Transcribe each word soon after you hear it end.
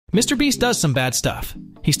Mr. Beast does some bad stuff.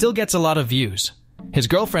 He still gets a lot of views. His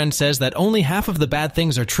girlfriend says that only half of the bad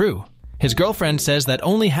things are true.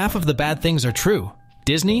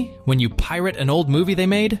 Disney, when you pirate an old movie they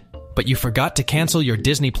made, but you forgot to cancel your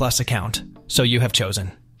Disney Plus account. So you have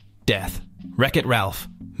chosen death. Wreck-It Ralph.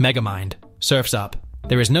 Megamind. Surf's Up.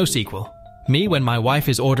 There is no sequel. Me when my wife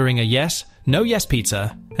is ordering a yes, no yes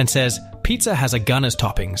pizza, and says pizza has a gun as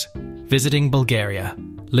toppings. Visiting Bulgaria.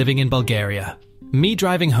 Living in Bulgaria. Me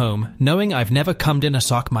driving home, knowing I've never cummed in a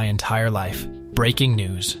sock my entire life. Breaking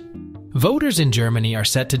news. Voters in Germany are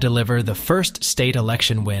set to deliver the first state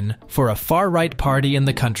election win for a far-right party in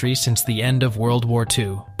the country since the end of World War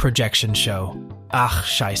II. Projection show. Ach,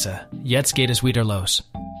 scheiße. Jetzt geht es wieder los.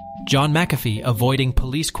 John McAfee avoiding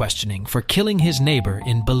police questioning for killing his neighbor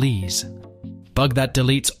in Belize. Bug that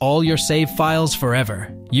deletes all your save files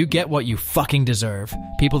forever. You get what you fucking deserve.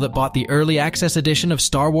 People that bought the early access edition of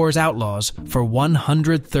Star Wars Outlaws for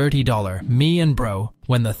 $130. Me and bro,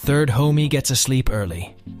 when the third homie gets asleep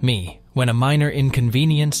early. Me, when a minor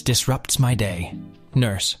inconvenience disrupts my day.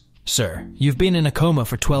 Nurse, sir, you've been in a coma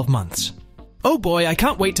for 12 months. Oh boy, I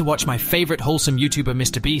can't wait to watch my favorite wholesome YouTuber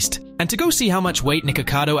Mr. Beast, and to go see how much weight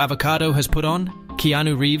Nikocado Avocado has put on.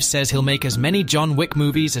 Keanu Reeves says he'll make as many John Wick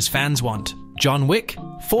movies as fans want. John Wick,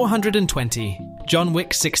 420. John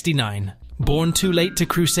Wick, 69. Born too late to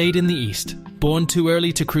crusade in the East. Born too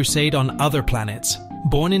early to crusade on other planets.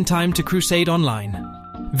 Born in time to crusade online.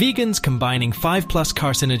 Vegans combining 5+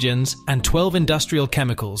 carcinogens and 12 industrial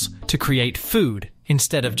chemicals to create food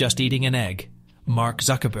instead of just eating an egg. Mark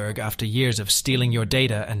Zuckerberg after years of stealing your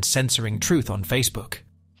data and censoring truth on Facebook.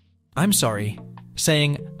 I'm sorry.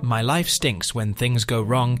 Saying, my life stinks when things go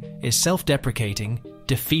wrong is self-deprecating,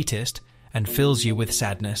 defeatist, and fills you with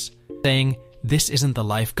sadness. Saying, this isn't the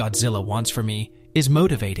life Godzilla wants for me, is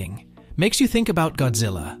motivating. Makes you think about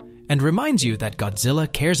Godzilla, and reminds you that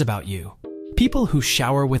Godzilla cares about you. People who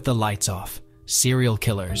shower with the lights off. Serial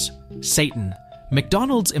killers. Satan.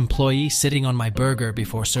 McDonald's employee sitting on my burger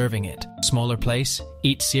before serving it. Smaller place,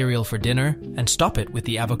 eat cereal for dinner, and stop it with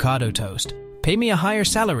the avocado toast. Pay me a higher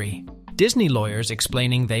salary. Disney lawyers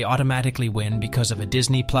explaining they automatically win because of a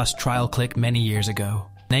Disney Plus trial click many years ago.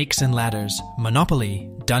 Snakes and ladders, Monopoly,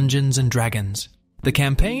 Dungeons and Dragons. The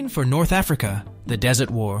campaign for North Africa, the Desert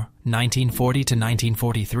War, 1940 to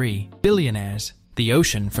 1943. Billionaires, the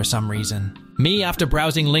ocean for some reason. Me after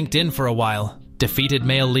browsing LinkedIn for a while. Defeated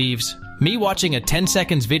male leaves. Me watching a 10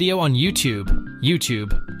 seconds video on YouTube.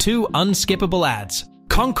 2 unskippable ads.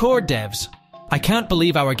 Concord devs. I can't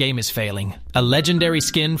believe our game is failing. A legendary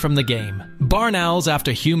skin from the game. Barn owls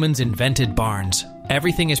after humans invented barns.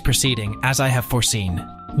 Everything is proceeding as I have foreseen.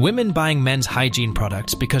 Women buying men's hygiene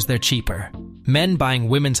products because they're cheaper. Men buying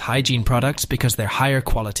women's hygiene products because they're higher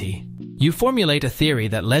quality. You formulate a theory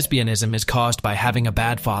that lesbianism is caused by having a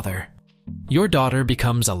bad father. Your daughter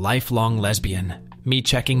becomes a lifelong lesbian. Me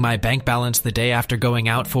checking my bank balance the day after going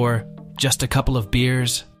out for just a couple of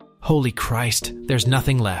beers. Holy Christ, there's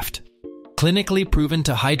nothing left. Clinically proven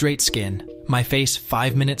to hydrate skin. My face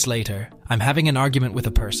 5 minutes later. I'm having an argument with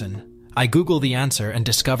a person. I Google the answer and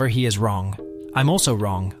discover he is wrong. I'm also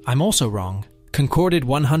wrong. Concorded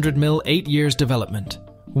 100 mil 8 years development.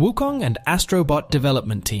 Wukong and Astrobot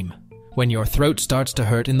development team. When your throat starts to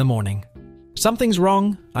hurt in the morning. Something's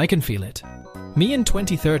wrong, I can feel it. Me in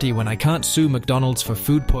 2030 when I can't sue McDonald's for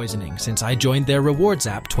food poisoning since I joined their rewards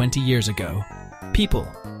app 20 years ago. People.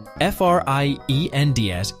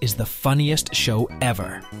 Friends is the funniest show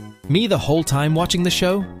ever. Me the whole time watching the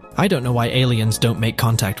show? I don't know why aliens don't make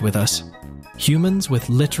contact with us. Humans with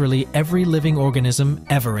literally every living organism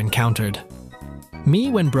ever encountered.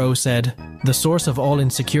 Me when bro said, the source of all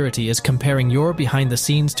insecurity is comparing your behind the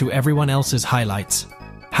scenes to everyone else's highlights.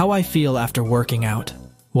 How I feel after working out.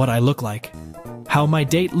 What I look like. How my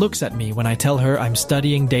date looks at me when I tell her I'm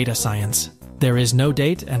studying data science. There is no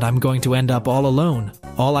date and I'm going to end up all alone.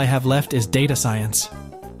 All I have left is data science.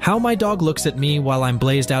 How my dog looks at me while I'm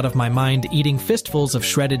blazed out of my mind eating fistfuls of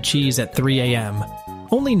shredded cheese at 3 a.m.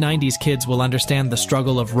 Only 90s kids will understand the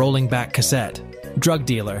struggle of rolling back cassette. Drug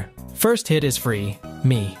dealer. First hit is free.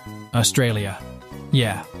 Me. Australia.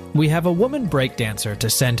 Yeah, we have a woman breakdancer to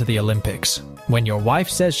send to the Olympics. When your wife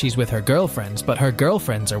says she's with her girlfriends, but her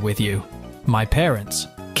girlfriends are with you. My parents.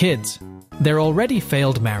 Kids. They're already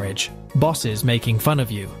failed marriage. Bosses making fun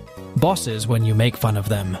of you. Bosses when you make fun of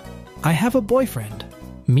them. I have a boyfriend.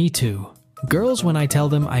 Me too. Girls when I tell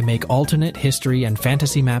them I make alternate history and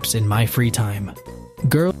fantasy maps in my free time.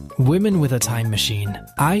 Women with a time machine.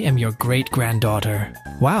 I am your great-granddaughter.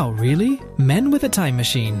 Wow, really? Men with a time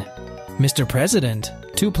machine. Mr. President,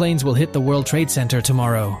 2 planes will hit the World Trade Center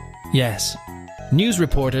tomorrow. Yes. News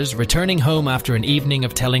reporters returning home after an evening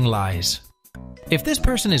of telling lies. If this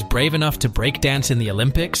person is brave enough to breakdance in the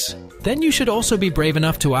Olympics, then you should also be brave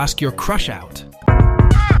enough to ask your crush out.